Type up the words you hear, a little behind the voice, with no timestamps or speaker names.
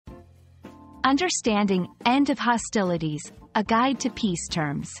Understanding End of Hostilities, a guide to peace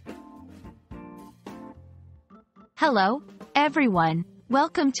terms. Hello, everyone.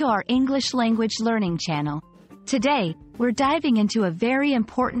 Welcome to our English language learning channel. Today, we're diving into a very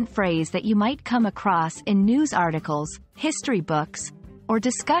important phrase that you might come across in news articles, history books, or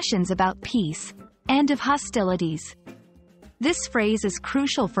discussions about peace, end of hostilities. This phrase is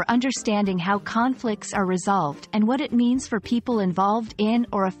crucial for understanding how conflicts are resolved and what it means for people involved in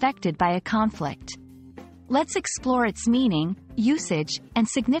or affected by a conflict. Let's explore its meaning, usage, and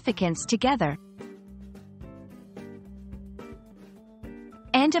significance together.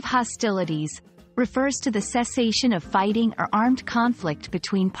 End of hostilities refers to the cessation of fighting or armed conflict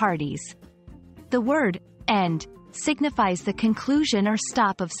between parties. The word end signifies the conclusion or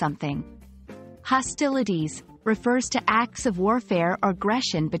stop of something. Hostilities refers to acts of warfare or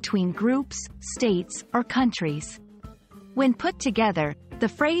aggression between groups, states, or countries. When put together, the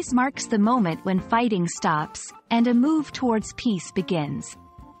phrase marks the moment when fighting stops and a move towards peace begins.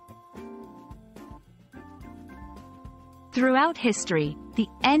 Throughout history, the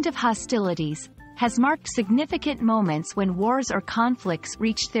end of hostilities has marked significant moments when wars or conflicts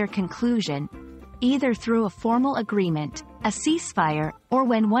reached their conclusion, either through a formal agreement, a ceasefire, or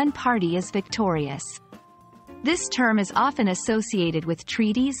when one party is victorious. This term is often associated with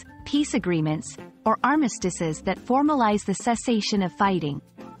treaties, peace agreements, or armistices that formalize the cessation of fighting.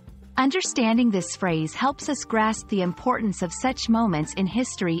 Understanding this phrase helps us grasp the importance of such moments in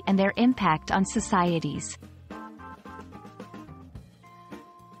history and their impact on societies.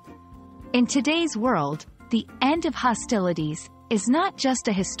 In today's world, the end of hostilities is not just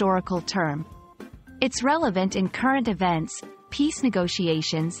a historical term. It's relevant in current events, peace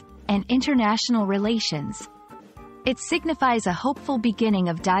negotiations, and international relations. It signifies a hopeful beginning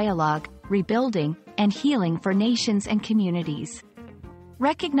of dialogue, rebuilding, and healing for nations and communities.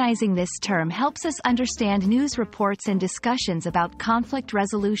 Recognizing this term helps us understand news reports and discussions about conflict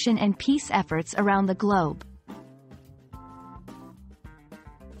resolution and peace efforts around the globe.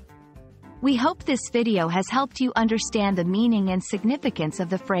 We hope this video has helped you understand the meaning and significance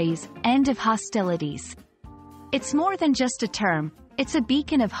of the phrase, end of hostilities. It's more than just a term, it's a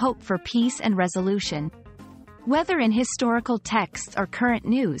beacon of hope for peace and resolution. Whether in historical texts or current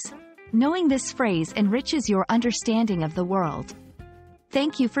news, knowing this phrase enriches your understanding of the world.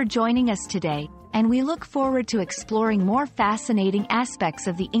 Thank you for joining us today, and we look forward to exploring more fascinating aspects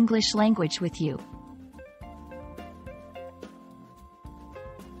of the English language with you.